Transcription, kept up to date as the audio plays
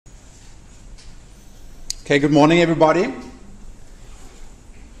Okay, good morning, everybody.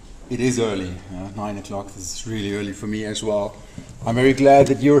 It is early, 9 o'clock. This is really early for me as well. I'm very glad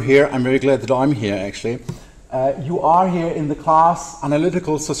that you're here. I'm very glad that I'm here, actually. You are here in the class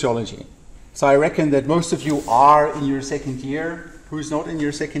Analytical Sociology. So I reckon that most of you are in your second year. Who's not in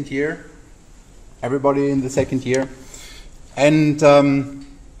your second year? Everybody in the second year. And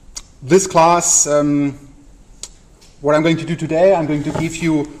this class, what I'm going to do today, I'm going to give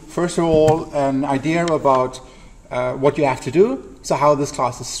you, first of all, an idea about what you have to do. So how this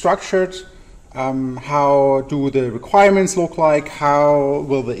class is structured, how do the requirements look like, how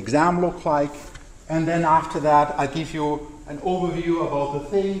will the exam look like, and then after that I'll give you an overview about the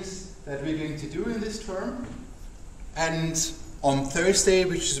things that we're going to do in this term. And on Thursday,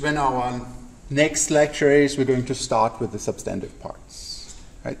 which is when our next lecture is, we're going to start with the substantive parts,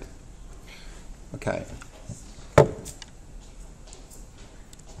 right? Okay.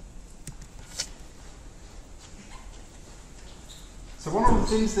 So one of the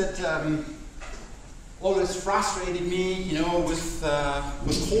things that always frustrated me, with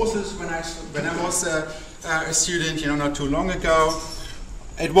courses when I was a student, not too long ago,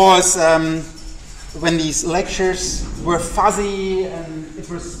 it was when these lectures were fuzzy and it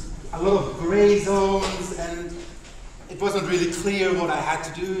was a lot of gray zones and it wasn't really clear what I had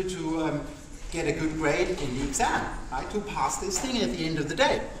to do to get a good grade in the exam, right? To pass this thing at the end of the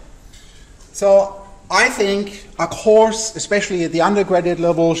day. So I think a course, especially at the undergraduate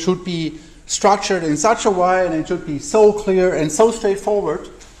level, should be structured in such a way, and it should be so clear and so straightforward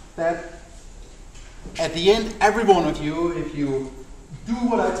that at the end, every one of you, if you do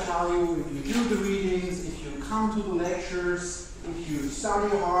what I tell you, if you do the readings, if you come to the lectures, if you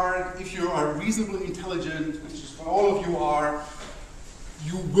study hard, if you are reasonably intelligent, which is what all of you are,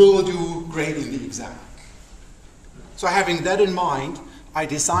 you will do great in the exam. So having that in mind, I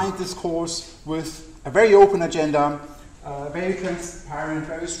designed this course with a very open agenda, very transparent,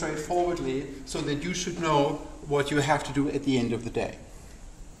 very straightforwardly, so that you should know what you have to do at the end of the day.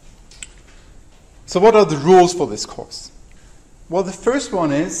 So what are the rules for this course? Well, the first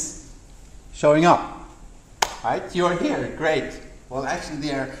one is showing up, right? You are here, great. Well, actually,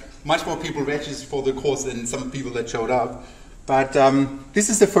 there are much more people registered for the course than some people that showed up. But this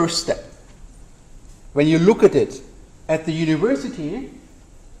is the first step. When you look at it, at the university,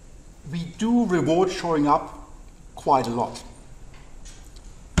 we do reward showing up quite a lot.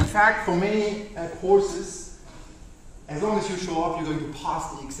 In fact, for many courses, as long as you show up, you're going to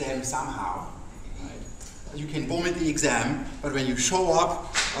pass the exam somehow. Right? You can vomit the exam, but when you show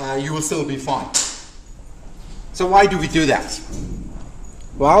up, you will still be fine. So why do we do that?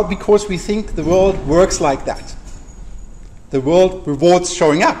 Well, because we think the world works like that. The world rewards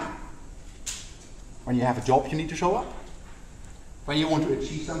showing up. When you have a job, you need to show up. When you want to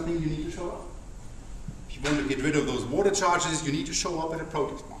achieve something, you need to show up. If you want to get rid of those water charges, you need to show up at a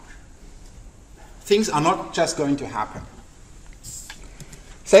protest march. Things are not just going to happen.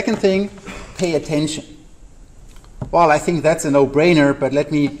 Second thing, pay attention. Well, I think that's a no-brainer, but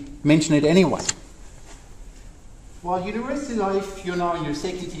let me mention it anyway. Well, university life, you're now in your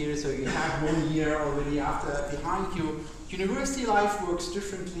second year, so you have 1 year already behind you. University life works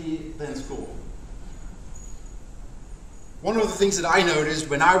differently than school. One of the things that I noticed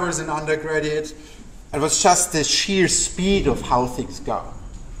when I was an undergraduate, it was just the sheer speed of how things go.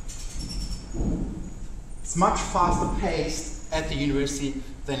 It's much faster paced at the university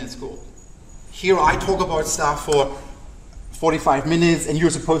than in school. Here I talk about stuff for 45 minutes and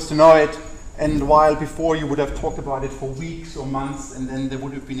you're supposed to know it, and while before you would have talked about it for weeks or months, and then there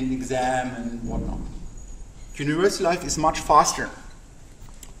would have been an exam and whatnot. University life is much faster.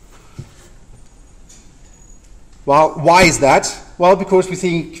 Well, why is that? Well, because we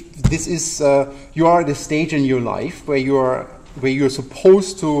think this is you are at a stage in your life where you're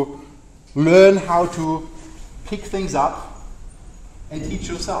supposed to learn how to pick things up and teach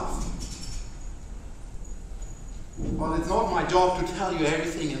yourself. Well, it's not my job to tell you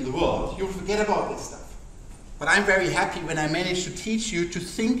everything in the world. You'll forget about this stuff. But I'm very happy when I manage to teach you to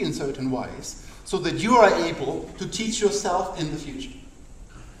think in certain ways so that you are able to teach yourself in the future.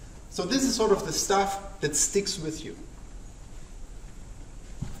 So this is sort of the stuff that sticks with you.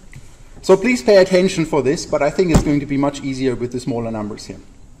 So please pay attention for this, but I think it's going to be much easier with the smaller numbers here.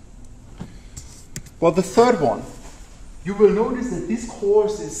 Well, the third one, you will notice that this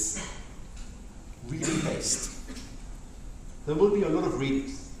course is reading-based. There will be a lot of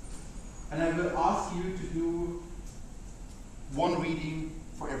readings. And I will ask you to do one reading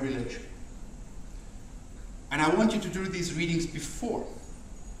for every lecture. And I want you to do these readings before.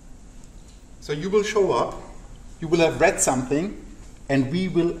 So you will show up, you will have read something, and we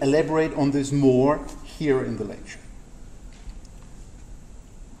will elaborate on this more here in the lecture.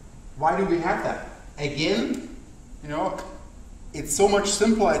 Why do we have that? Again, you know, it's so much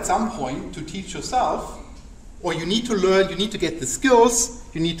simpler at some point to teach yourself, or you need to learn, you need to get the skills,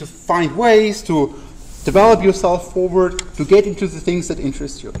 you need to find ways to develop yourself forward, to get into the things that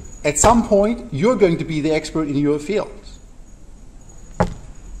interest you. At some point, you're going to be the expert in your field.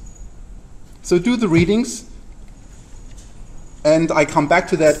 So do the readings, and I come back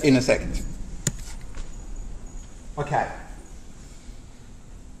to that in a second. Okay.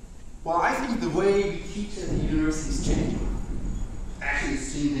 Well, I think the way we teach at the university is changing. Actually,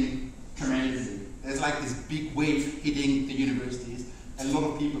 it's changing tremendously. There's like this big wave hitting the universities, and a lot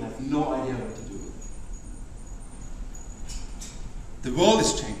of people have no idea what to do with it. The world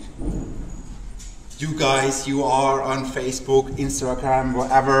is changing. You guys, you are on Facebook, Instagram,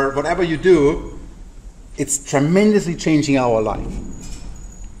 whatever you do, it's tremendously changing our life.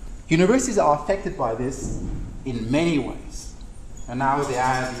 Universities are affected by this in many ways. And now there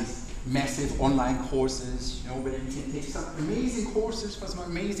are these massive online courses, you know, where you can take some amazing courses for some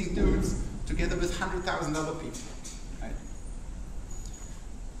amazing dudes together with 100,000 other people. Right?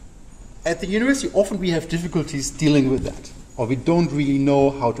 At the university, often we have difficulties dealing with that, or we don't really know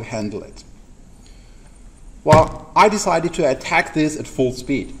how to handle it. Well, I decided to attack this at full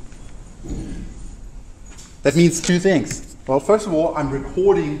speed. That means two things. Well, first of all, I'm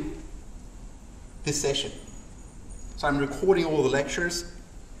recording this session. So I'm recording all the lectures,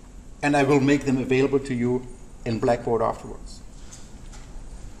 and I will make them available to you in Blackboard afterwards.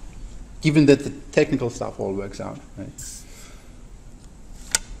 Given that the technical stuff all works out. Right?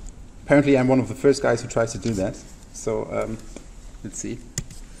 Apparently I'm one of the first guys who tries to do that. So let's see.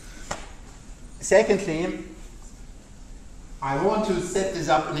 Secondly, I want to set this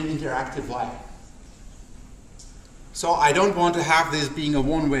up in an interactive way. So I don't want to have this being a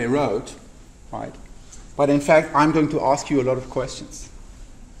one-way road, right? But in fact, I'm going to ask you a lot of questions.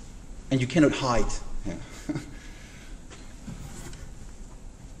 And you cannot hide. Yeah.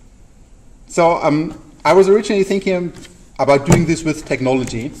 So I was originally thinking about doing this with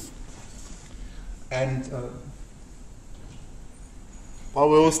technology. And well,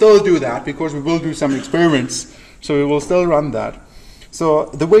 we will still do that because we will do some experiments. So we will still run that. So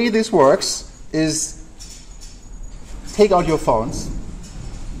the way this works is take out your phones,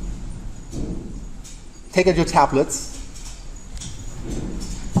 take out your tablets,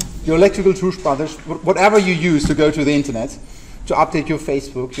 your electrical toothbrushes, whatever you use to go to the internet, to update your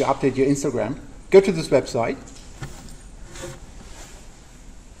Facebook, to update your Instagram, go to this website.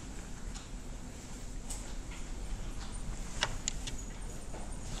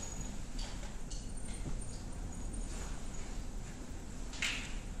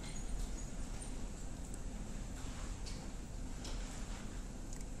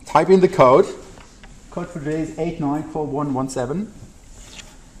 Type in the code. Code for today is 894117.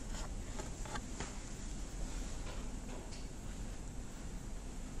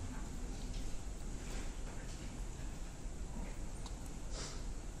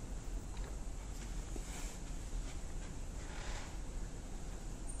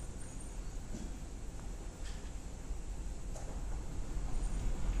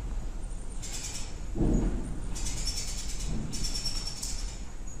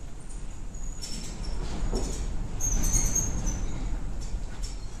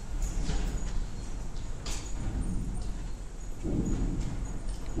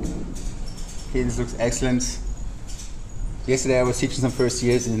 Okay, this looks excellent. Yesterday I was teaching some first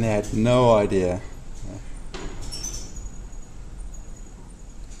years and they had no idea.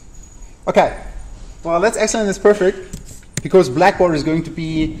 Okay, well that's excellent, that's perfect, because Blackboard is going to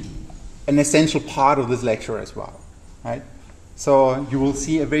be an essential part of this lecture as well, right? So you will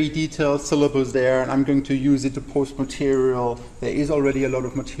see a very detailed syllabus there, and I'm going to use it to post material. There is already a lot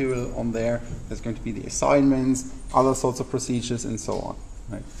of material on there. There's going to be the assignments, other sorts of procedures, and so on,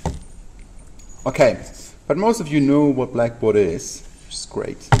 right? Okay, but most of you know what Blackboard is, which is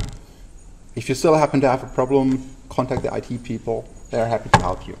great. If you still happen to have a problem, contact the IT people. They're happy to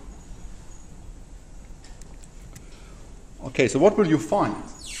help you. Okay, so what will you find?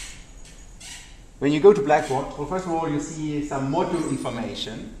 When you go to Blackboard, well, first of all, you see some module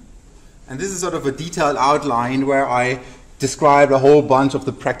information. And this is sort of a detailed outline where I describe a whole bunch of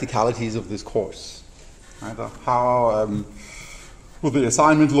the practicalities of this course. Either how will the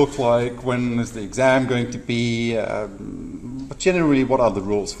assignment look like, when is the exam going to be, but generally what are the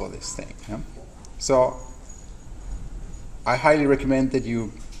rules for this thing. Yeah? So I highly recommend that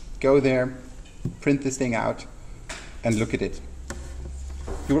you go there, print this thing out, and look at it.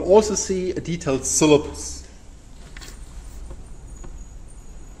 You will also see a detailed syllabus.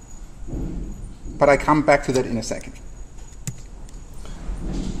 but I come back to that in a second.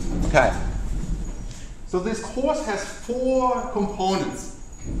 Okay. So this course has 4 components.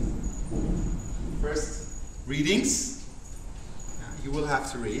 First, readings. You will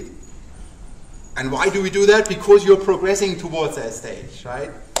have to read. And why do we do that? Because you're progressing towards that stage,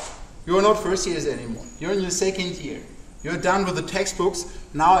 right? You're not first years anymore. You're in your second year. You're done with the textbooks.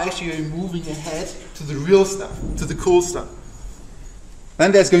 Now actually you're moving ahead to the real stuff, to the cool stuff.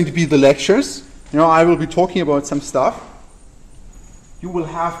 Then there's going to be the lectures. You know, I will be talking about some stuff. You will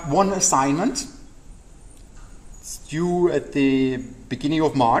have 1 assignment. It's due at the beginning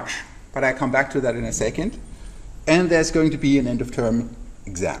of March, but I come back to that in a second. And there's going to be an end of term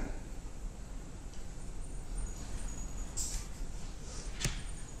exam.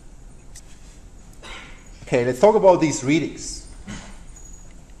 Okay, let's talk about these readings.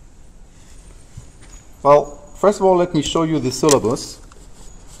 Well, first of all, let me show you the syllabus.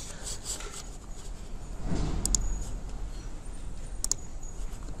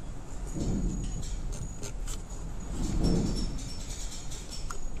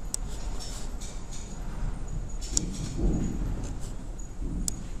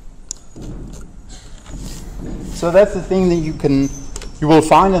 So that's the thing that you will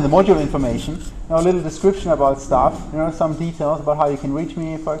find in the module information. You know, a little description about stuff. You know, some details about how you can reach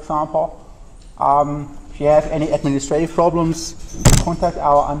me, for example. If you have any administrative problems, contact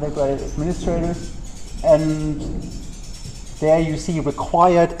our undergraduate administrators. And there you see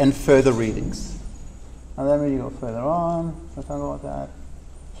required and further readings. And then when you go further on, let's talk about that.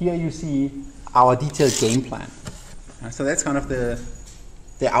 Here you see our detailed game plan. So that's kind of the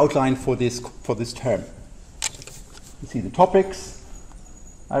outline for this term. You see the topics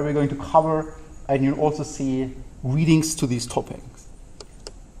that we're going to cover, and you'll also see readings to these topics.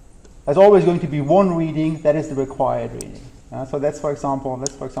 There's always going to be 1 reading that is the required reading. So that's for example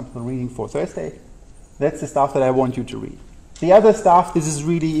the reading for Thursday. That's the stuff that I want you to read. The other stuff, this is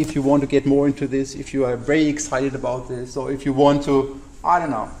really if you want to get more into this, if you are very excited about this, or if you want to, I don't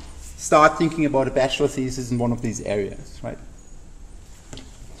know, start thinking about a bachelor thesis in one of these areas, right?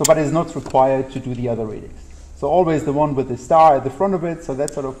 So, but it's not required to do the other readings. So always the one with the star at the front of it, so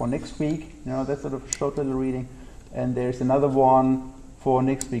that's sort of for next week, you know, that's sort of a short little reading. And there's another one for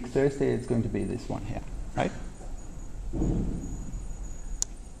next week, Thursday, it's going to be this one here, right?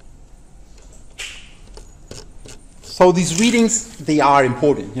 So these readings, they are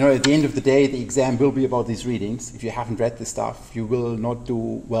important. You know, at the end of the day, the exam will be about these readings. If you haven't read the stuff, you will not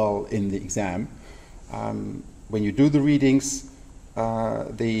do well in the exam. When you do the readings,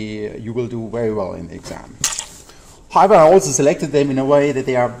 you will do very well in the exam. However, I also selected them in a way that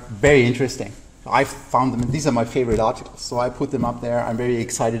they are very interesting. I found them, these are my favorite articles, so I put them up there. I'm very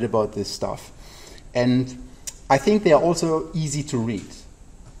excited about this stuff. And I think they are also easy to read.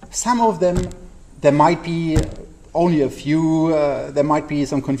 Some of them, there might be only a few, there might be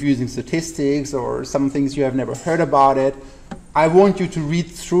some confusing statistics or some things you have never heard about it. I want you to read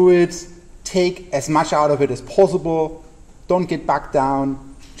through it, take as much out of it as possible, don't get back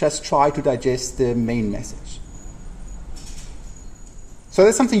down, just try to digest the main message. So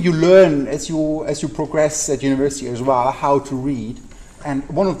that's something you learn as you progress at university as well, how to read. And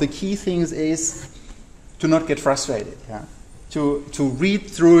one of the key things is to not get frustrated. Yeah? To read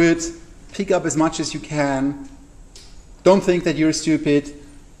through it, pick up as much as you can. Don't think that you're stupid.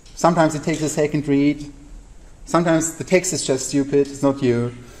 Sometimes it takes a second read. Sometimes the text is just stupid, it's not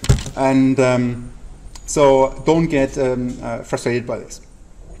you. And so don't get frustrated by this.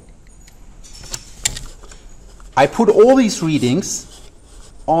 I put all these readings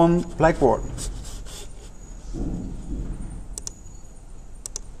on Blackboard.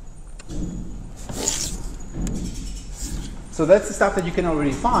 So that's the stuff that you can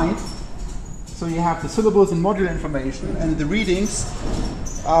already find. So you have the syllabus and module information, and the readings,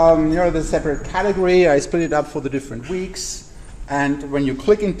 you know, the separate category. I split it up for the different weeks. And when you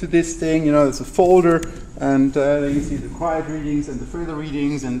click into this thing, you know, there's a folder, and there you see the required readings and the further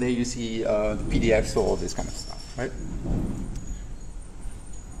readings, and there you see the PDFs for all this kind of stuff, right?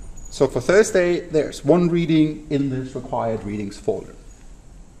 So for Thursday, there's 1 reading in this required readings folder.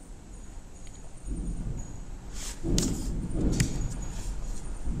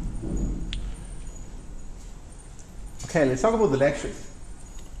 Okay, let's talk about the lectures.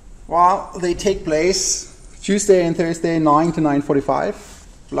 Well, they take place Tuesday and Thursday, 9 to 9:45.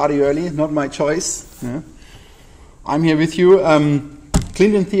 Bloody early, not my choice. Yeah. I'm here with you.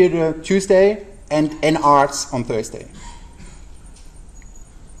 Clinton Theatre Tuesday and N-Arts on Thursday.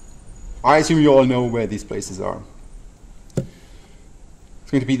 I assume you all know where these places are. It's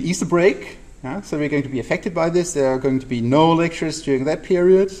going to be the Easter break, yeah? So we're going to be affected by this. There are going to be no lectures during that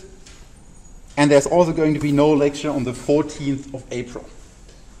period. And there's also going to be no lecture on the 14th of April.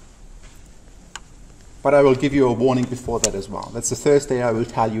 But I will give you a warning before that as well. That's the Thursday. I will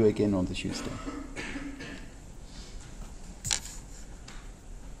tell you again on the Tuesday.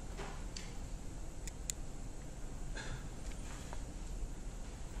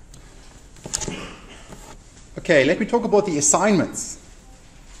 Okay, let me talk about the assignments.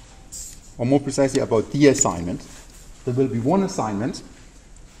 Or more precisely about the assignment. There will be one assignment.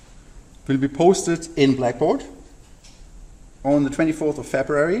 Will be posted in Blackboard on the 24th of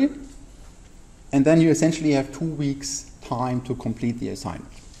February, and then you essentially have 2 weeks time to complete the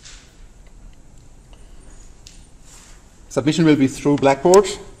assignment. Submission will be through Blackboard.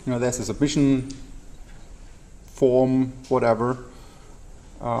 You know, there's a submission form, whatever.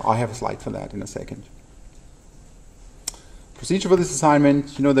 I have a slide for that in a second. Procedure for this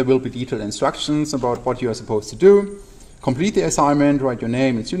assignment, you know, there will be detailed instructions about what you are supposed to do. Complete the assignment, write your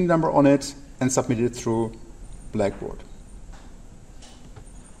name and student number on it, and submit it through Blackboard.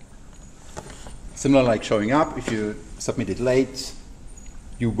 Similar like showing up, if you submit it late,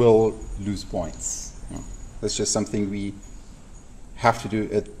 you will lose points. You know, that's just something we have to do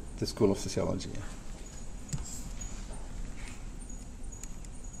at the School of Sociology.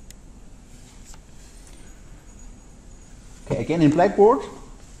 Okay, again in Blackboard,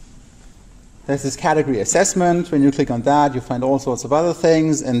 there's this category assessment. When you click on that, you find all sorts of other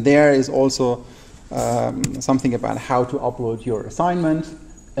things, and there is also something about how to upload your assignment,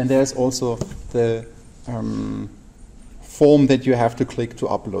 and there's also the form that you have to click to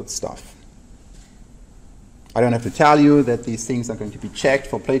upload stuff. I don't have to tell you that these things are going to be checked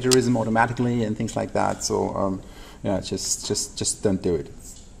for plagiarism automatically and things like that, so yeah, just don't do it.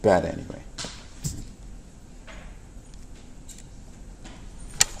 It's bad anyway.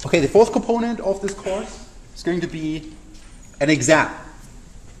 Okay, the fourth component of this course is going to be an exam,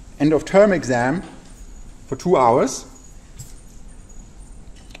 end of term exam for 2 hours.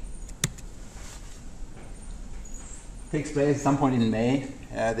 Takes place at some point in May.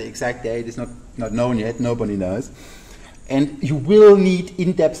 The exact date is not known yet, nobody knows. And you will need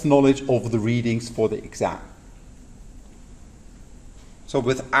in-depth knowledge of the readings for the exam. So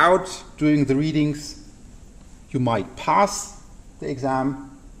without doing the readings, you might pass the exam,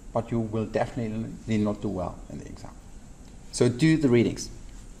 but you will definitely not do well in the exam. So do the readings.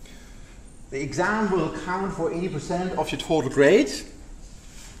 The exam will count for 80% of your total grade,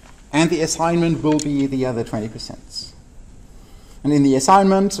 and the assignment will be the other 20%. And in the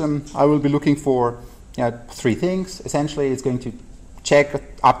assignment, I will be looking for 3 things. Essentially, it's going to check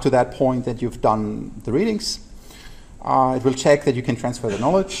up to that point that you've done the readings. It will check that you can transfer the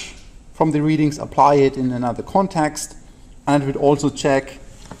knowledge from the readings, apply it in another context, and it will also check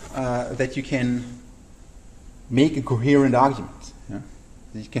that you can make a coherent argument. Yeah?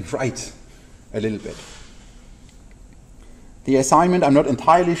 That you can write a little bit. The assignment, I'm not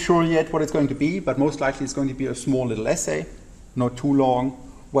entirely sure yet what it's going to be, but most likely it's going to be a small little essay, not too long,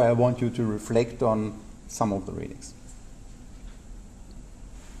 where I want you to reflect on some of the readings.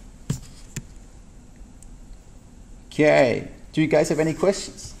 Okay, do you guys have any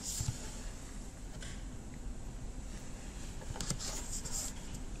questions?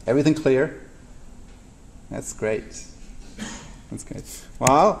 Everything clear? That's great. That's great.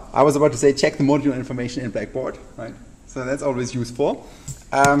 Well, I was about to say check the module information in Blackboard, right? So that's always useful.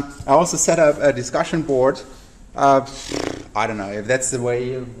 I also set up a discussion board. I don't know if that's the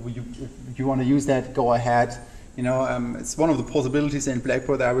way you want to use that. Go ahead. You know, it's one of the possibilities in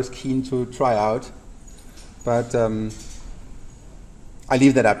Blackboard that I was keen to try out, but I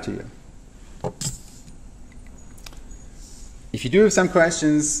leave that up to you. If you do have some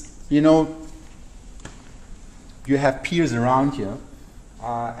questions, you know, you have peers around you.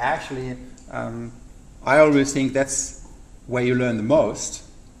 Actually, I always think that's where you learn the most.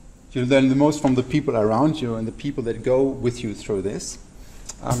 You learn the most from the people around you and the people that go with you through this.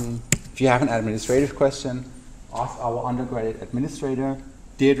 If you have an administrative question, ask our undergraduate administrator,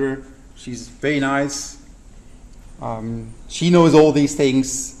 Deirdre. She's very nice. She knows all these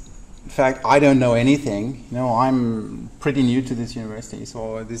things. In fact, I don't know anything. You know, I'm pretty new to this university,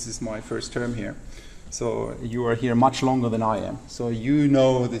 so this is my first term here. So you are here much longer than I am. So you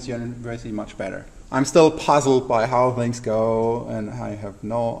know this university much better. I'm still puzzled by how things go, and I have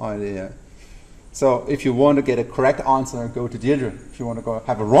no idea. So if you want to get a correct answer, go to Deirdre. If you want to go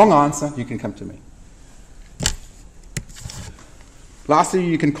have a wrong answer, you can come to me. Lastly,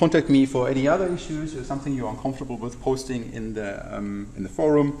 you can contact me for any other issues or something you're uncomfortable with posting in the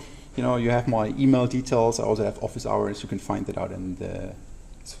forum. You know, you have my email details. I also have office hours. You can find that out in the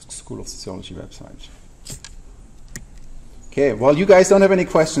School of Sociology website. Okay, well, you guys don't have any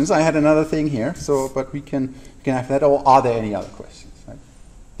questions. I had another thing here, so but we can have that. Or are there any other questions? Right?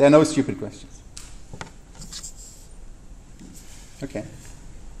 There are no stupid questions. Okay.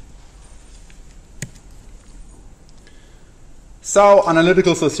 So,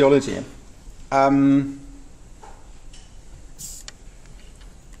 analytical sociology.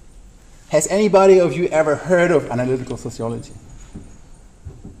 Has anybody of you ever heard of analytical sociology?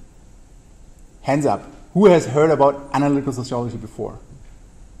 Hands up. Who has heard about analytical sociology before?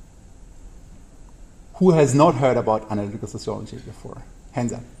 Who has not heard about analytical sociology before?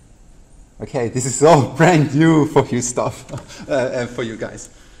 Hands up. Okay, this is all brand new for you stuff, for you guys.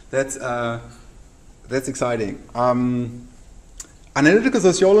 That's exciting. Analytical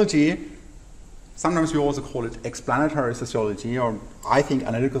sociology, sometimes we also call it explanatory sociology, or I think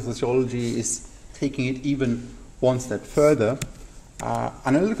analytical sociology is taking it even one step further.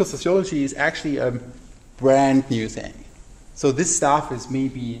 Analytical sociology is actually a brand new thing. So this stuff is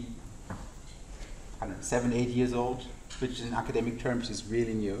maybe, I don't know, 7, 8 years old, which in academic terms is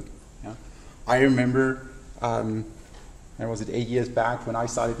really new. Yeah? I remember, was it 8 years back when I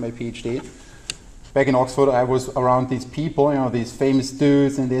started my PhD? Back in Oxford, I was around these people, these famous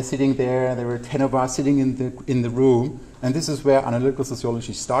dudes, and they're sitting there. There were 10 of us sitting in the room, and this is where analytical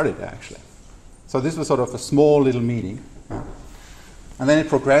sociology started, actually. So this was sort of a small little meeting. Yeah? And then it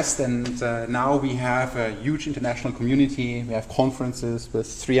progressed, and now we have a huge international community. We have conferences with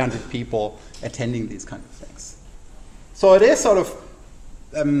 300 people attending these kind of things. So it is sort of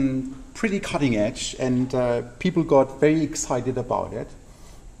pretty cutting edge, and people got very excited about it,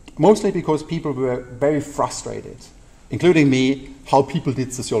 mostly because people were very frustrated, including me, how people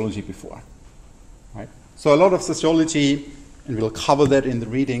did sociology before. Right? So a lot of sociology, and we'll cover that in the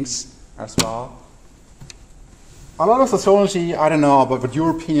readings as well. A lot of sociology, I don't know about what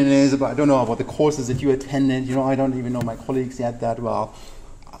your opinion is, but I don't know about the courses that you attended. I don't even know my colleagues yet that well.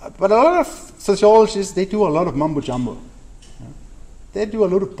 But a lot of sociologists, they do a lot of mumbo-jumbo. Yeah? They do a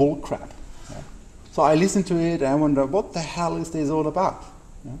lot of bull crap. Yeah? So I listen to it and I wonder, what the hell is this all about?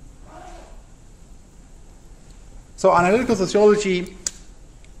 Yeah? So analytical sociology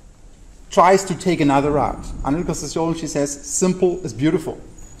tries to take another route. Analytical sociology says simple is beautiful,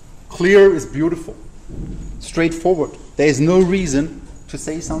 clear is beautiful, straightforward. There is no reason to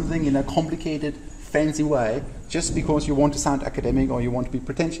say something in a complicated, fancy way just because you want to sound academic or you want to be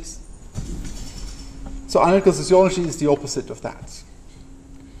pretentious. So analytical sociology is the opposite of that.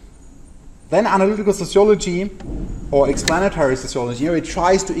 Then analytical sociology, or explanatory sociology, it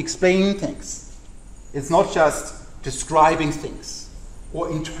tries to explain things. It's not just describing things or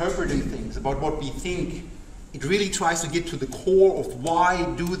interpreting things about what we think. It really tries to get to the core of why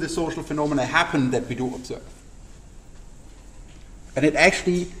do the social phenomena happen that we do observe. And it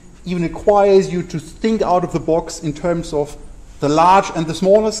actually even requires you to think out of the box in terms of the large and the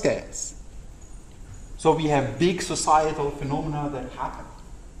smaller scales. So we have big societal phenomena that happen.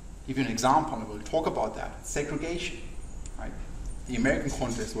 I'll give you an example, and we'll talk about that. Segregation. Right? The American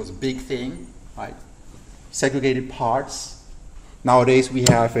context was a big thing. Right? Segregated parts. Nowadays we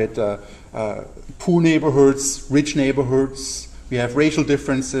have it poor neighborhoods, rich neighborhoods, we have racial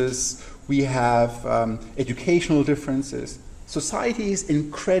differences, we have educational differences. Society is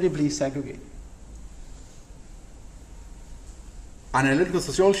incredibly segregated. Analytical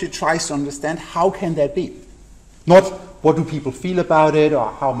sociology tries to understand how can that be. Not what do people feel about it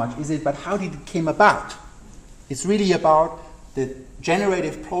or how much is it, but how did it came about. It's really about the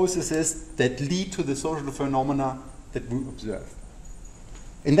generative processes that lead to the social phenomena that we observe.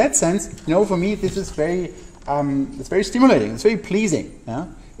 In that sense, for me, this is it's very stimulating. It's very pleasing. Yeah?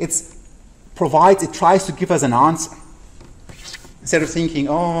 It tries to give us an answer. Instead of thinking,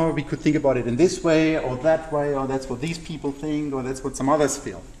 oh, we could think about it in this way, or that way, or that's what these people think, or that's what some others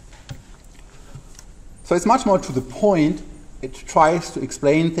feel. So it's much more to the point. It tries to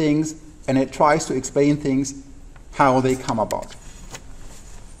explain things, and it tries to explain things how they come about.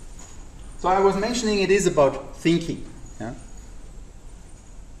 So I was mentioning it is about thinking. Yeah?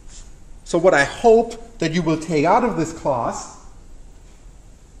 So what I hope that you will take out of this class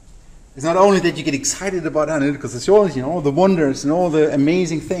is not only that you get excited about analytical sociology and all the wonders and all the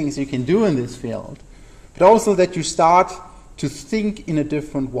amazing things you can do in this field, but also that you start to think in a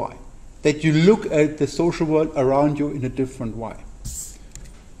different way, that you look at the social world around you in a different way.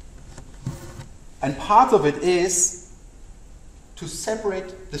 And part of it is to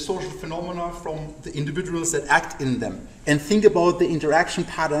separate the social phenomena from the individuals that act in them and think about the interaction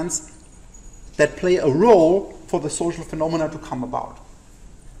patterns that play a role for the social phenomena to come about.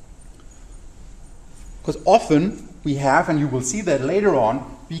 Because often we have, and you will see that later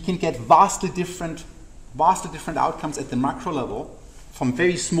on, we can get vastly different vastly different outcomes at the macro level from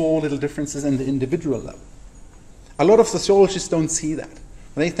very small little differences in the individual level. A lot of sociologists don't see that.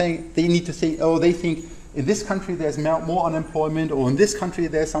 They think they need to think, oh, they think in this country there's more unemployment, or in this country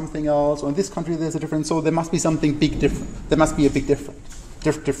there's something else, or in this country there's a difference, so there must be something big different. There must be a big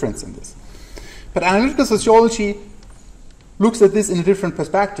difference in this. But analytical sociology looks at this in a different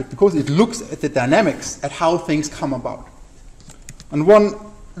perspective because it looks at the dynamics, at how things come about. And one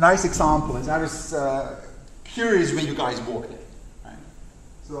nice example is, I was curious when you guys walk in. Right?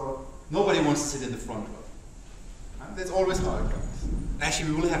 So nobody wants to sit in the front row. Right? That's always how it goes.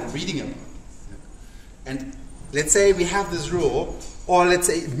 Actually, we will have a reading about it. And let's say we have this rule, or let's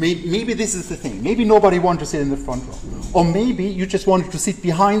say maybe this is the thing. Maybe nobody wanted to sit in the front row. Or maybe you just wanted to sit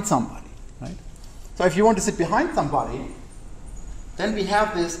behind somebody. Right? So if you want to sit behind somebody, then we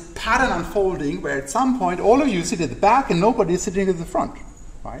have this pattern unfolding where at some point all of you sit at the back and nobody is sitting at the front.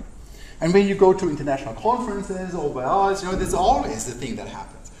 Right? And when you go to international conferences or where else, there's always the thing that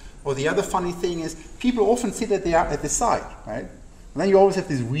happens. Or the other funny thing is people often sit at the side. Right? And then you always have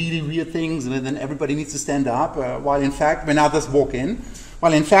these really weird things, and then everybody needs to stand up, while in fact, when others walk in,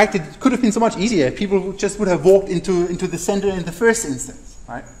 well, in fact, it could have been so much easier. People just would have walked into the center in the first instance,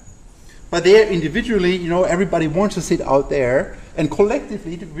 right? But there, individually, everybody wants to sit out there, and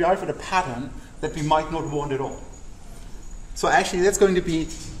collectively to arrive at a pattern that we might not want at all. So actually, that's going to be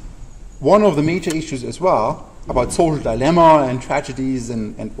one of the major issues as well, about social dilemma and tragedies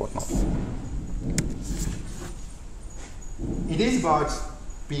and whatnot. It is about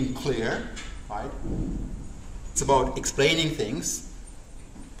being clear, right? It's about explaining things,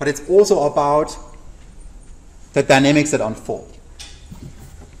 but it's also about the dynamics that unfold.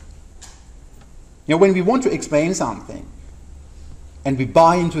 When we want to explain something, and we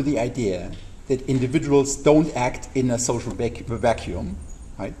buy into the idea that individuals don't act in a social vacuum,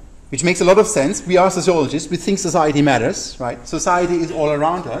 right? Which makes a lot of sense. We are sociologists. We think society matters, right? Society is all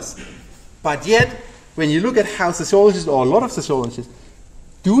around us, but yet, when you look at how sociologists, or a lot of sociologists,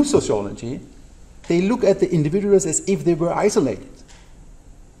 do sociology, they look at the individuals as if they were isolated.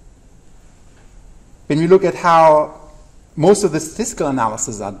 When we look at how most of the statistical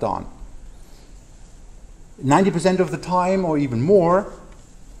analyses are done, 90% of the time, or even more,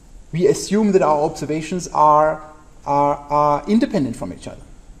 we assume that our observations are independent from each other,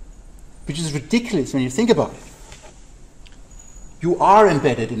 which is ridiculous when you think about it. You are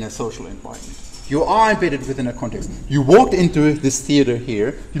embedded in a social environment. You are embedded within a context. You walked into this theater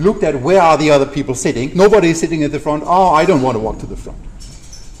here. You looked at where are the other people sitting. Nobody is sitting at the front. Oh, I don't want to walk to the front.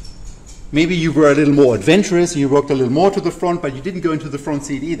 Maybe you were a little more adventurous. You walked a little more to the front, but you didn't go into the front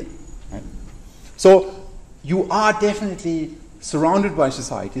seat either. Right? So you are definitely surrounded by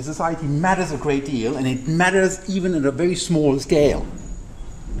society. Society matters a great deal, and it matters even at a very small scale.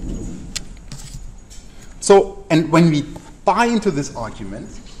 So, and when we buy into this argument,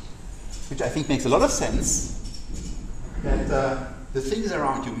 which I think makes a lot of sense, that the things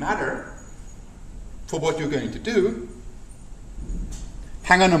around you matter for what you're going to do,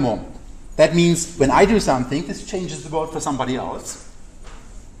 hang on a moment. That means when I do something, this changes the world for somebody else,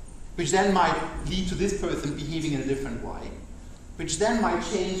 which then might lead to this person behaving in a different way, which then might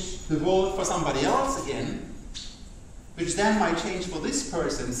change the world for somebody else again, which then might change for this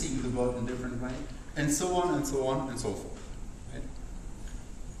person seeing the world in a different way, and so on and so on and so forth.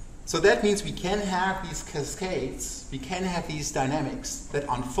 So that means we can have these cascades, we can have these dynamics that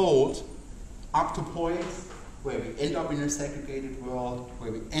unfold up to points where we end up in a segregated world,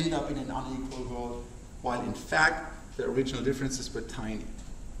 where we end up in an unequal world, while in fact the original differences were tiny.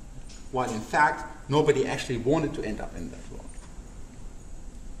 While in fact nobody actually wanted to end up in that world.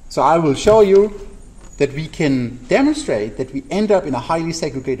 So I will show you that we can demonstrate that we end up in a highly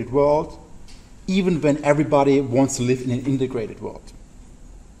segregated world even when everybody wants to live in an integrated world.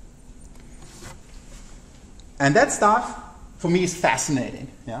 And that stuff, for me, is fascinating.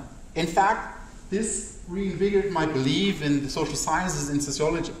 Yeah? In fact, this reinvigorated my belief in the social sciences and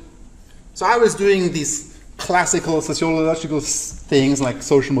sociology. So I was doing these classical sociological things like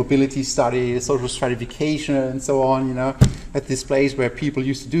social mobility studies, social stratification, and so on, at this place where people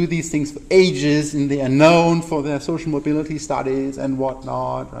used to do these things for ages, and they are known for their social mobility studies and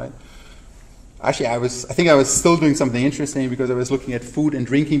whatnot, right? Actually, I think I was still doing something interesting because I was looking at food and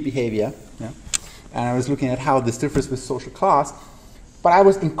drinking behavior. Yeah? And I was looking at how this differs with social class, but I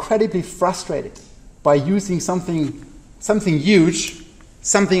was incredibly frustrated by using something huge,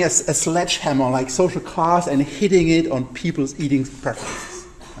 something as a sledgehammer like social class, and hitting it on people's eating preferences.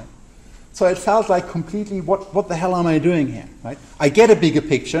 Right? So it felt like completely, what the hell am I doing here? Right? I get a bigger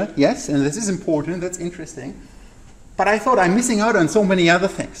picture, yes, and this is important, that's interesting, but I thought I'm missing out on so many other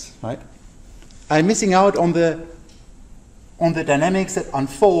things. Right? I'm missing out on the dynamics that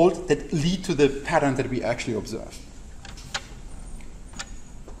unfold that lead to the pattern that we actually observe.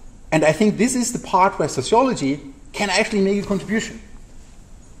 And I think this is the part where sociology can actually make a contribution.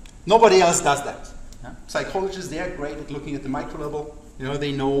 Nobody else does that. Yeah? Psychologists, they are great at looking at the micro level. You know,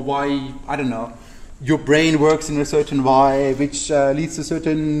 they know why, I don't know, your brain works in a certain way, which leads to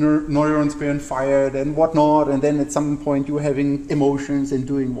certain neurons being fired and whatnot, and then at some point you're having emotions and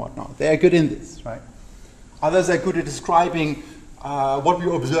doing whatnot. They are good in this, right? Others are good at describing what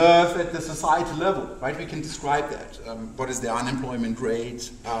we observe at the society level, right? We can describe that. What is the unemployment rate?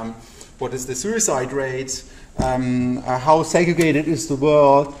 What is the suicide rate? How segregated is the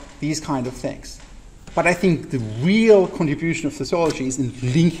world? These kind of things. But I think the real contribution of sociology is in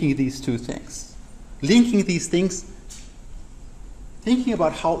linking these two things. Linking these things, thinking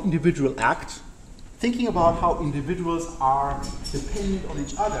about how individuals act, thinking about how individuals are dependent on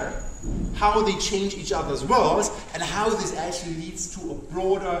each other, how they change each other's worlds, and how this actually leads to a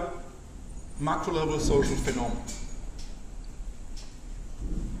broader macro-level social phenomenon.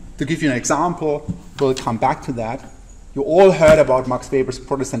 To give you an example, we'll come back to that. You all heard about Max Weber's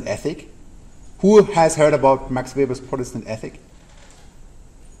Protestant ethic. Who has heard about Max Weber's Protestant ethic?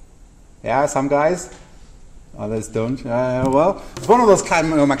 Yeah, some guys. Others don't. Well, it's one of those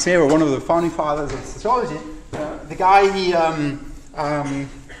kind of, Max Weber, one of the founding fathers of sociology. The guy, he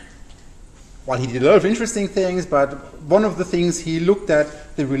did a lot of interesting things, but one of the things he looked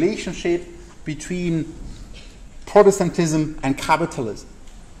at the relationship between Protestantism and capitalism.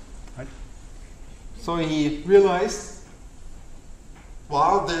 Right? So he realized,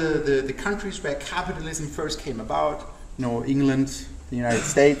 well, the countries where capitalism first came about, you know, England, the United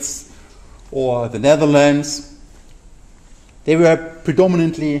States, or the Netherlands, they were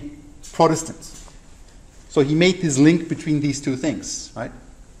predominantly Protestants. So he made this link between these two things, right?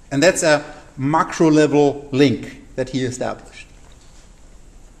 And that's a macro-level link that he established.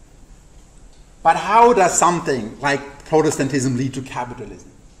 But how does something like Protestantism lead to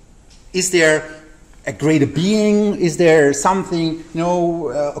capitalism? Is there a greater being? Is there something, you know,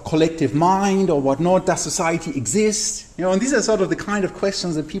 a collective mind or whatnot? Does society exist? You know, and these are sort of the kind of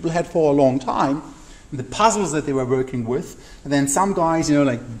questions that people had for a long time, and the puzzles that they were working with. And then some guys, you know,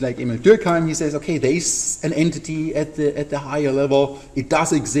 like Emil Durkheim, he says, okay, there is an entity at the higher level. It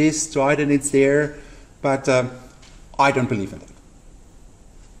does exist, right, and it's there. But I don't believe in that.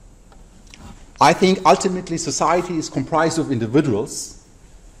 I think ultimately society is comprised of individuals.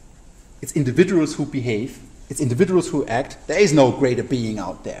 It's individuals who behave. It's individuals who act. There is no greater being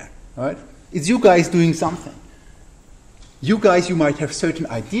out there. Right? It's you guys doing something. You guys, you might have certain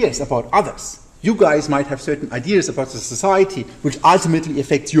ideas about others. You guys might have certain ideas about the society, which ultimately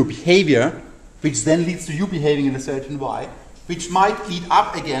affects your behavior, which then leads to you behaving in a certain way, which might lead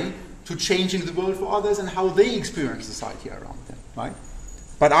up again to changing the world for others and how they experience society around them. Right?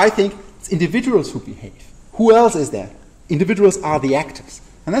 But I think it's individuals who behave. Who else is there? Individuals are the actors.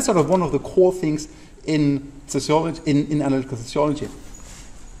 And that's sort of one of the core things in sociology, in analytical sociology.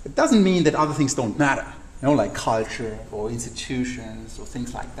 It doesn't mean that other things don't matter, you know, like culture or institutions or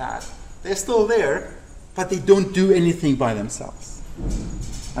things like that. They're still there, but they don't do anything by themselves.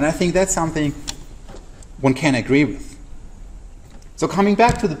 And I think that's something one can agree with. So coming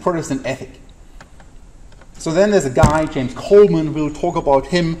back to the Protestant ethic. So then there's a guy, James Coleman, we'll talk about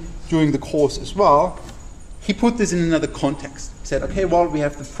him during the course as well. He put this in another context. He said, okay, well, we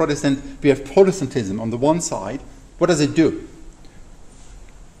have Protestantism on the one side. What does it do?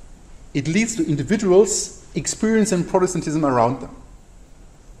 It leads to individuals experiencing Protestantism around them.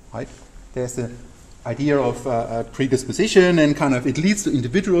 Right? There's the idea of predisposition, and kind of it leads to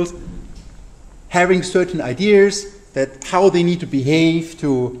individuals having certain ideas that how they need to behave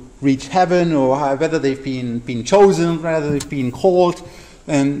to reach heaven, or whether they've been chosen, whether they've been called,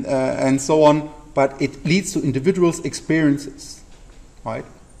 and so on. But it leads to individuals' experiences, right?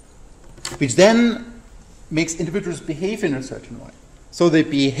 Which then makes individuals behave in a certain way. So they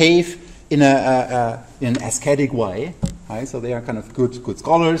behave in an ascetic way, right? So they are kind of good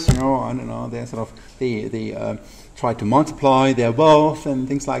scholars, you know. I don't know. They're sort of they try to multiply their wealth and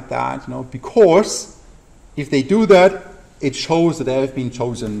things like that, you know. Because if they do that, it shows that they have been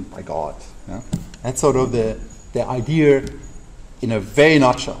chosen by God. Yeah? That's sort of the idea in a very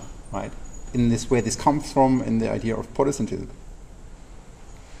nutshell, right? In this way, this comes from in the idea of Protestantism.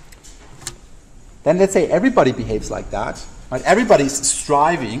 Then let's say everybody behaves like that, right? Everybody's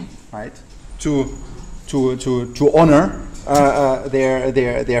striving, right, to honor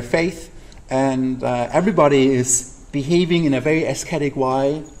their faith, and everybody is behaving in a very ascetic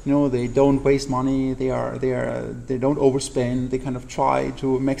way. They don't waste money. They don't overspend. They kind of try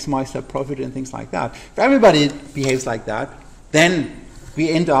to maximize their profit and things like that. If everybody behaves like that, then we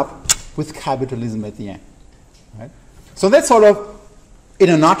end up with capitalism at the end. Right? So that's sort of, in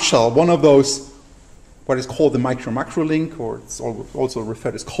a nutshell, one of those, what is called the micro-macro link, or it's also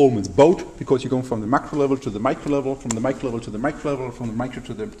referred as Coleman's boat, because you're going from the macro level to the micro level, from the micro level to the micro level, from the micro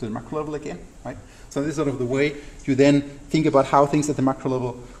to the macro level again. Right? So this is sort of the way you then think about how things at the macro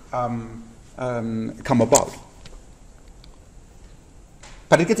level come about.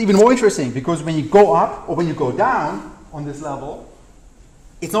 But it gets even more interesting, because when you go up or when you go down on this level,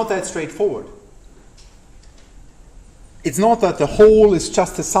 it's not that straightforward. It's not that the whole is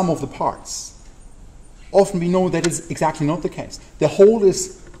just the sum of the parts. Often we know that is exactly not the case. The whole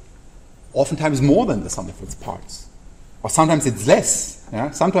is oftentimes more than the sum of its parts. Or sometimes it's less.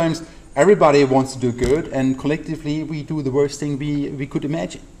 Yeah? Sometimes everybody wants to do good, and collectively we do the worst thing we could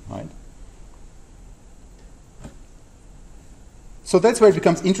imagine. Right? So that's where it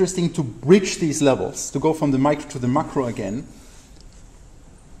becomes interesting to bridge these levels, to go from the micro to the macro again,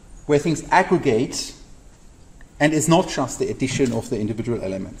 where things aggregate, and it's not just the addition of the individual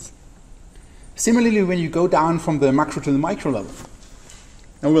elements. Similarly, when you go down from the macro to the micro level,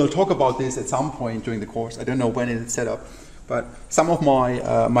 and we'll talk about this at some point during the course, I don't know when it's set up, but some of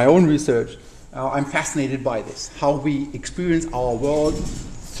my own research, I'm fascinated by this, how we experience our world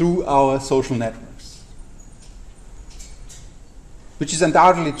through our social networks. Which is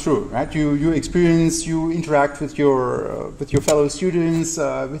undoubtedly true, right? You interact with your fellow students,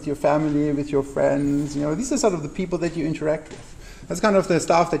 with your family, with your friends. These are sort of the people that you interact with. That's kind of the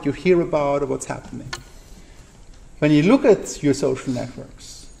stuff that you hear about or what's happening. When you look at your social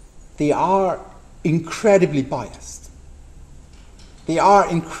networks, they are incredibly biased. They are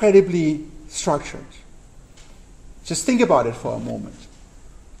incredibly structured. Just think about it for a moment.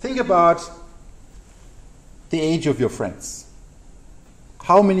 Think about the age of your friends.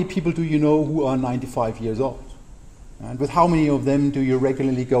 How many people do you know who are 95 years old? And with how many of them do you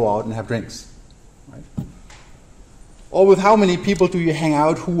regularly go out and have drinks? Right? Or with how many people do you hang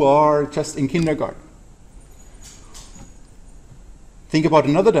out who are just in kindergarten? Think about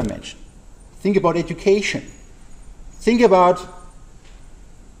another dimension. Think about education. Think about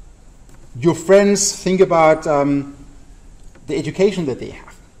your friends. Think about the education that they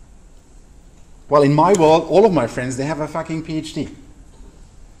have. Well, in my world, all of my friends, they have a fucking PhD.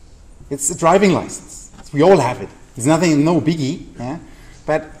 It's a driving license. We all have it. There's nothing, no biggie. Yeah?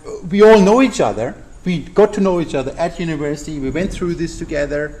 But we all know each other. We got to know each other at university. We went through this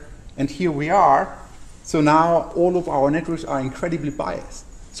together. And here we are. So now all of our networks are incredibly biased.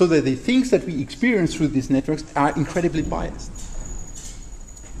 So that the things that we experience through these networks are incredibly biased.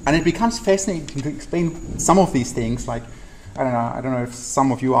 And it becomes fascinating to explain some of these things. Like, I don't know if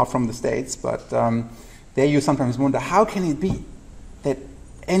some of you are from the States, but there you sometimes wonder, how can it be that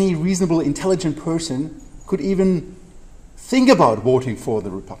any reasonable, intelligent person could even think about voting for the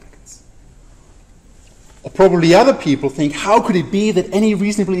Republicans? Or probably other people think, how could it be that any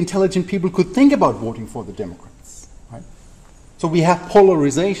reasonably intelligent people could think about voting for the Democrats? Right? So we have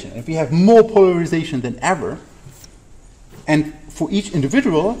polarization. If we have more polarization than ever, and for each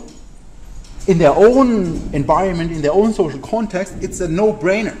individual, in their own environment, in their own social context, it's a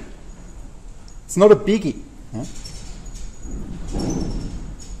no-brainer. It's not a biggie. Huh?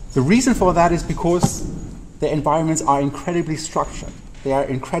 The reason for that is because the environments are incredibly structured. They are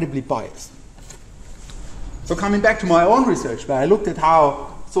incredibly biased. So coming back to my own research, where I looked at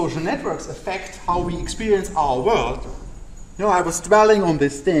how social networks affect how we experience our world, I was dwelling on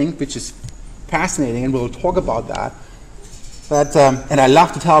this thing, which is fascinating, and we'll talk about that. But, and I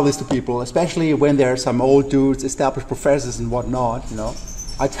love to tell this to people, especially when there are some old dudes, established professors and whatnot,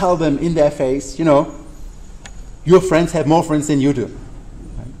 I tell them in their face, your friends have more friends than you do.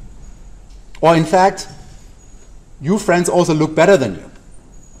 Right? Or in fact, your friends also look better than you,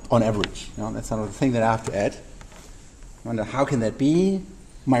 on average. That's sort of the thing that I have to add. I wonder, how can that be?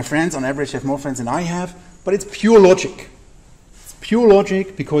 My friends on average have more friends than I have, but it's pure logic. It's pure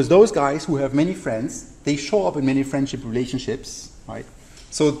logic because those guys who have many friends, they show up in many friendship relationships, right?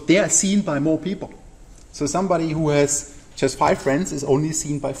 So they are seen by more people. So somebody who has just 5 friends is only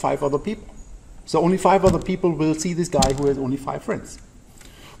seen by 5 other people. So only 5 other people will see this guy who has only 5 friends.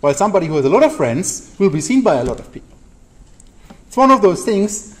 While somebody who has a lot of friends will be seen by a lot of people. It's one of those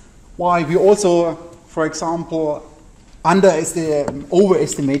things why we also, for example,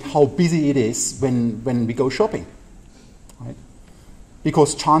 overestimate how busy it is when we go shopping, right?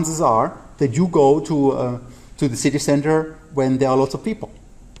 Because chances are that you go to the city center when there are lots of people.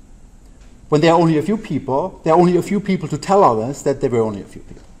 when there are only a few people, there are only a few people to tell others that there were only a few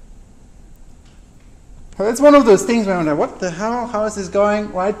people. So it's one of those things where I wonder, what the hell, how is this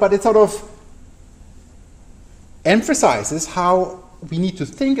going, right? But it sort of emphasizes how we need to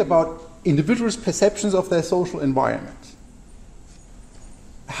think about individuals' perceptions of their social environment.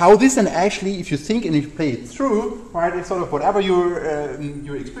 How this, and actually, if you think and if you play it through, right, it's sort of whatever your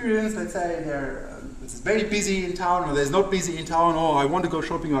experience, let's say it's very busy in town, or there's not busy in town, or I want to go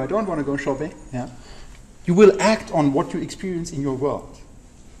shopping, or I don't want to go shopping, yeah, you will act on what you experience in your world.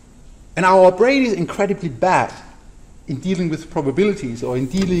 And our brain is incredibly bad in dealing with probabilities or in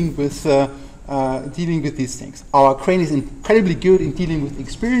dealing with these things. Our brain is incredibly good in dealing with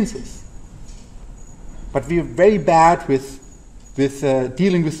experiences, but we are very bad with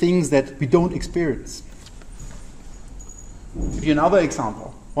dealing with things that we don't experience. I'll give you another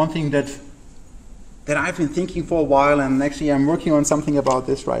example. One thing that I've been thinking for a while, and actually I'm working on something about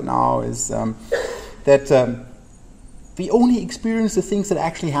this right now, is that we only experience the things that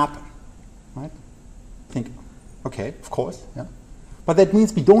actually happen. Right? Think, okay, of course, yeah. But that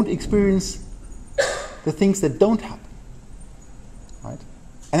means we don't experience the things that don't happen. Right?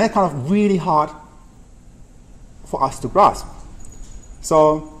 And that's kind of really hard for us to grasp.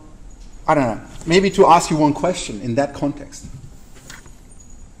 So, I don't know, maybe to ask you one question in that context.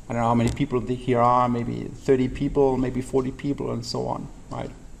 I don't know how many people here are, maybe 30 people, maybe 40 people, and so on,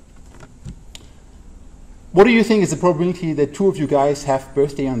 right? What do you think is the probability that two of you guys have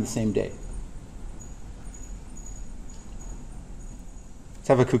birthday on the same day? Let's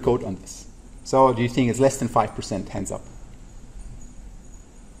have a quick vote on this. So, do you think it's less than 5%? Hands up.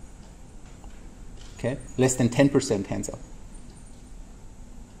 Okay, less than 10%, hands up.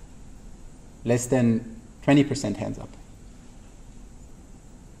 Less than 20%, hands up.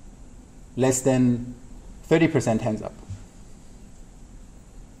 Less than 30%, hands up.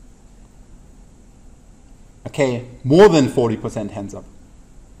 Okay, more than 40%, hands up.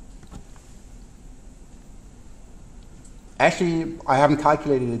 Actually, I haven't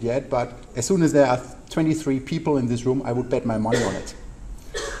calculated it yet, but as soon as there are 23 people in this room, I would bet my money on it.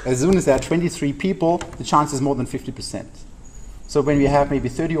 As soon as there are 23 people, the chance is more than 50%. So when we have maybe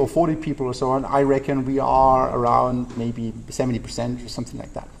 30 or 40 people or so on, I reckon we are around maybe 70% or something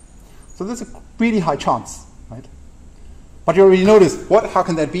like that. So that's a really high chance, right? But you already noticed, how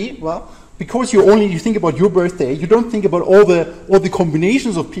can that be? Well, because you think about your birthday, you don't think about all the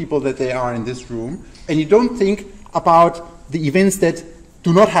combinations of people that there are in this room, and you don't think about the events that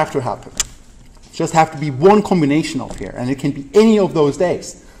do not have to happen. Just have to be one combination of here, and it can be any of those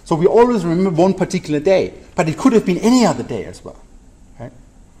days. So we always remember one particular day, but it could have been any other day as well. Right?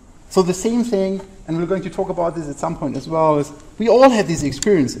 So the same thing, and we're going to talk about this at some point as well, is we all have these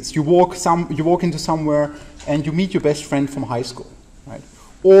experiences. You walk into somewhere and you meet your best friend from high school, right?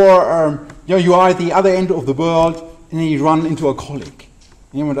 Or you are at the other end of the world and then you run into a colleague.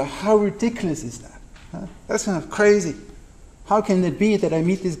 And you wonder, how ridiculous is that? Huh? That's kind of crazy. How can it be that I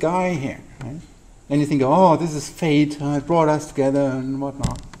meet this guy here? Right? And you think, oh, this is fate, it brought us together and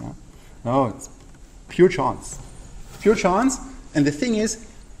whatnot. Yeah? No, it's pure chance. Pure chance, and the thing is,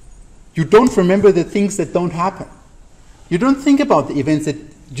 you don't remember the things that don't happen. You don't think about the events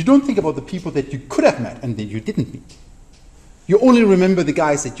you don't think about the people that you could have met and that you didn't meet. You only remember the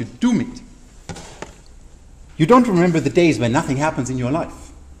guys that you do meet. You don't remember the days when nothing happens in your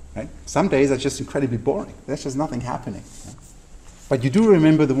life. Right? Some days are just incredibly boring. There's just nothing happening. Right? But you do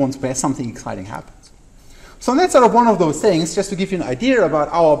remember the ones where something exciting happens. So that's sort of one of those things, just to give you an idea about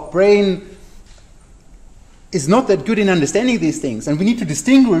our brain is not that good in understanding these things. And we need to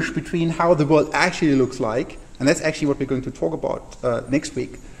distinguish between how the world actually looks like, and that's actually what we're going to talk about next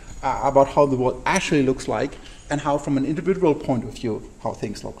week, about how the world actually looks like, and how from an individual point of view, how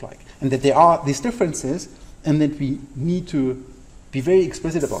things look like. And that there are these differences, and that we need to be very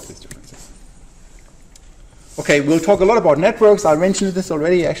explicit about these differences. Okay, we'll talk a lot about networks. I mentioned this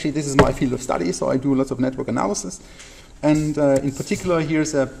already. Actually, this is my field of study, so I do lots of network analysis. And in particular,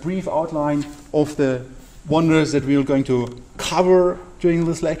 here's a brief outline of the wonders that we're going to cover during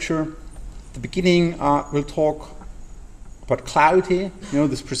this lecture. At the beginning, we'll talk about clarity,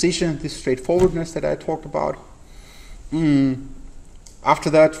 this precision, this straightforwardness that I talked about. After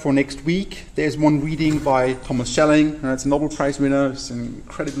that, for next week, there's one reading by Thomas Schelling. It's a Nobel Prize winner. He's an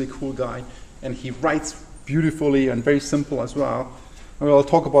incredibly cool guy, and he writes beautifully and very simple as well. And we'll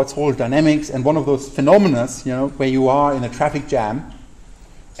talk about social dynamics and one of those phenomena, where you are in a traffic jam,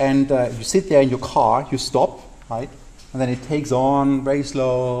 and you sit there in your car, you stop, right? And then it takes on very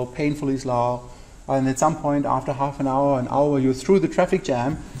slow, painfully slow, and at some point after half an hour, you're through the traffic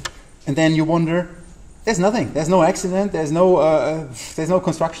jam, and then you wonder, There's nothing. There's no accident. There's no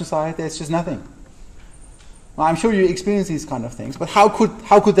construction site. There's just nothing. Well, I'm sure you experience these kind of things, but how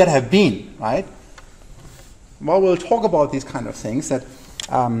could that have been, right? Well, we'll talk about these kind of things. That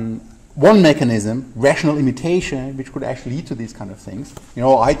one mechanism, rational imitation, which could actually lead to these kind of things. You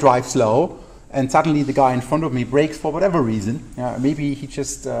know, I drive slow, and suddenly the guy in front of me brakes for whatever reason. Maybe he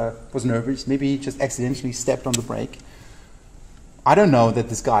just was nervous. Maybe he just accidentally stepped on the brake. I don't know that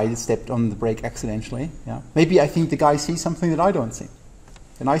this guy stepped on the brake accidentally. Maybe I think the guy sees something that I don't see.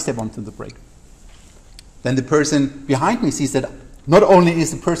 Then I step onto the brake. Then the person behind me sees that not only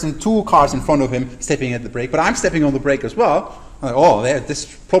is the person 2 cars in front of him stepping at the brake, but I'm stepping on the brake as well. I'm like, oh, there's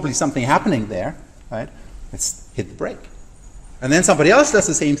probably something happening there, right? Let's hit the brake. And then somebody else does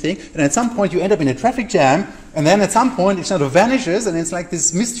the same thing, and at some point you end up in a traffic jam, and then at some point it sort of vanishes, and it's like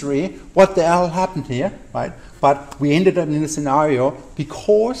this mystery, what the hell happened here, right? But we ended up in a scenario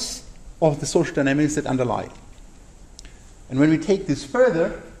because of the social dynamics that underlie it. And when we take this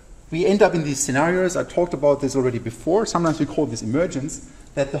further, we end up in these scenarios. I talked about this already before. Sometimes we call this emergence,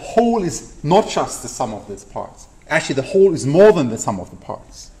 that the whole is not just the sum of its parts. Actually, the whole is more than the sum of the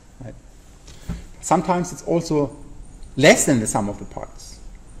parts. Right? Sometimes it's also less than the sum of the parts.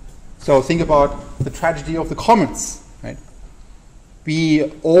 So think about the tragedy of the commons. Right? We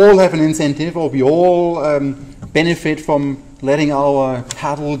all have an incentive, or we all benefit from letting our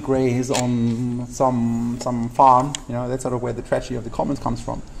cattle graze on some farm. You know, that's sort of where the tragedy of the commons comes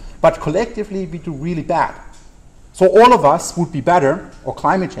from. But collectively, we do really bad. So all of us would be better, or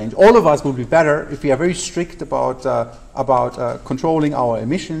climate change, all of us would be better if we are very strict about controlling our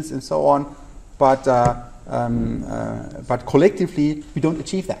emissions and so on. But collectively, we don't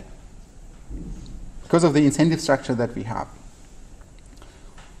achieve that because of the incentive structure that we have.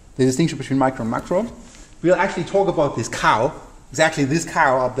 The distinction between micro and macro. We'll actually talk about this cow, exactly this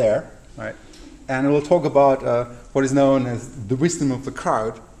cow up there, right? And we'll talk about what is known as the wisdom of the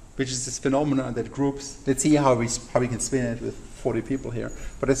crowd, which is this phenomenon that groups, let's see how we can spin it with 40 people here.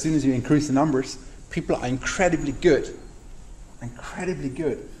 But as soon as you increase the numbers, people are incredibly good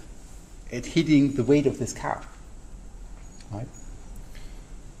at hitting the weight of this cow. Right?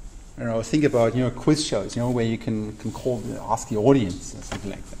 I don't know, think about quiz shows, where you can ask the audience or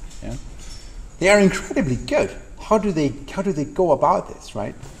something like that. Yeah? They are incredibly good. How do they go about this,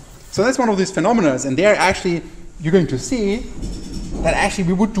 right? So that's one of these phenomena, and they're actually, you're going to see that actually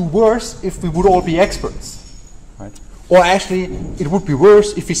we would do worse if we would all be experts, right? Or actually, it would be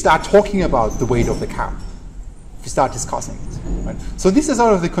worse if we start talking about the weight of the cow, if we start discussing it, right? So these are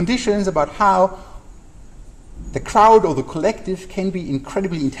sort of the conditions about how the crowd or the collective can be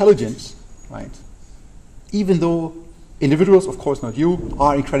incredibly intelligent, right? Even though individuals, of course not you,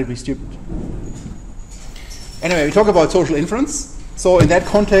 are incredibly stupid. Anyway, we talk about social influence. So in that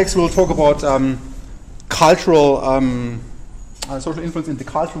context, we'll talk about cultural social influence in the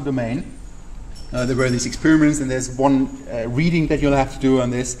cultural domain. There were these experiments, and there's one reading that you'll have to do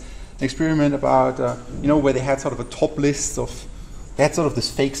on this experiment about, where they had sort of a top list of, they had sort of this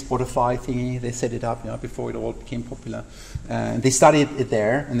fake Spotify thingy. They set it up, before it all became popular. And they studied it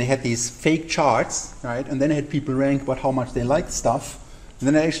there, and they had these fake charts, right? And then they had people rank about how much they liked stuff. And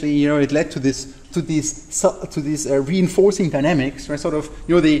then actually, it led to these reinforcing dynamics, right? Sort of,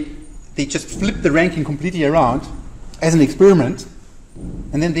 they just flipped the ranking completely around as an experiment,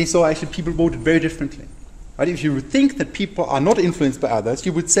 and then they saw actually people voted very differently. Right? If you would think that people are not influenced by others,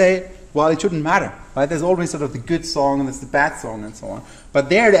 you would say, well, it shouldn't matter. Right? There's always sort of the good song and there's the bad song and so on. But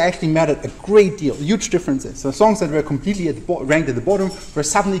there, they actually mattered a great deal, huge differences. So songs that were completely ranked at the bottom were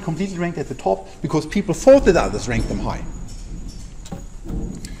suddenly completely ranked at the top because people thought that others ranked them high.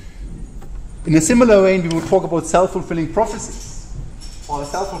 In a similar way, we will talk about self-fulfilling prophecies. Or a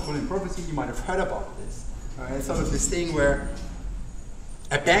self-fulfilling prophecy, you might have heard about this. Right? It's sort of this thing where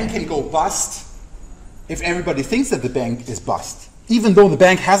a bank can go bust if everybody thinks that the bank is bust, even though the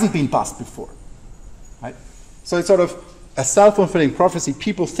bank hasn't been bust before. Right? So it's sort of a self-fulfilling prophecy.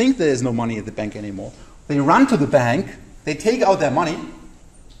 People think there is no money at the bank anymore. They run to the bank, they take out their money,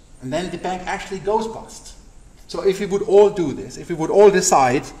 and then the bank actually goes bust. So if we would all do this, if we would all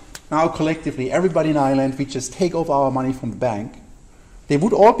decide, now collectively, everybody in Ireland, we just take off our money from the bank, they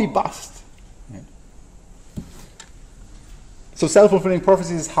would all be bust. Right? So self-fulfilling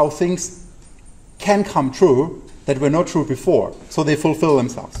prophecy is how things can come true that were not true before, so they fulfill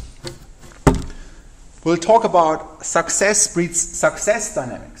themselves. We'll talk about success breeds success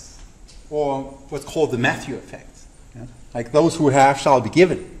dynamics, or what's called the Matthew effect. Yeah? Like those who have shall be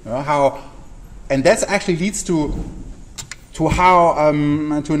given. And that actually leads to how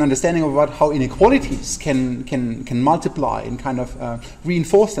to an understanding about how inequalities can multiply and kind of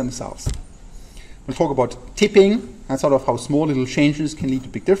reinforce themselves. We'll talk about tipping, and sort of how small little changes can lead to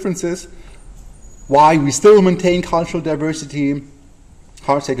big differences, why we still maintain cultural diversity,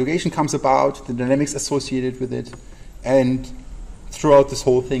 how segregation comes about, the dynamics associated with it, and throughout this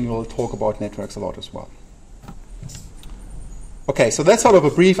whole thing we'll talk about networks a lot as well. Okay, so that's sort of a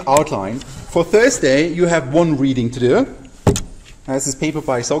brief outline. For Thursday, you have one reading to do. This is paper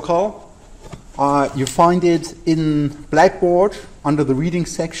by Sokal. You find it in Blackboard under the reading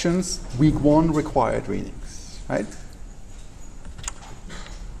sections, week 1 required readings, right?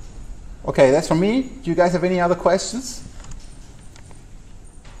 Okay, that's from me. Do you guys have any other questions?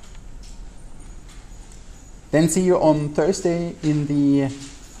 Then see you on Thursday in the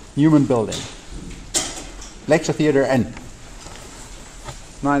Newman building. Lecture Theatre N.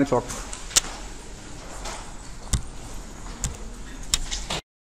 9 o'clock.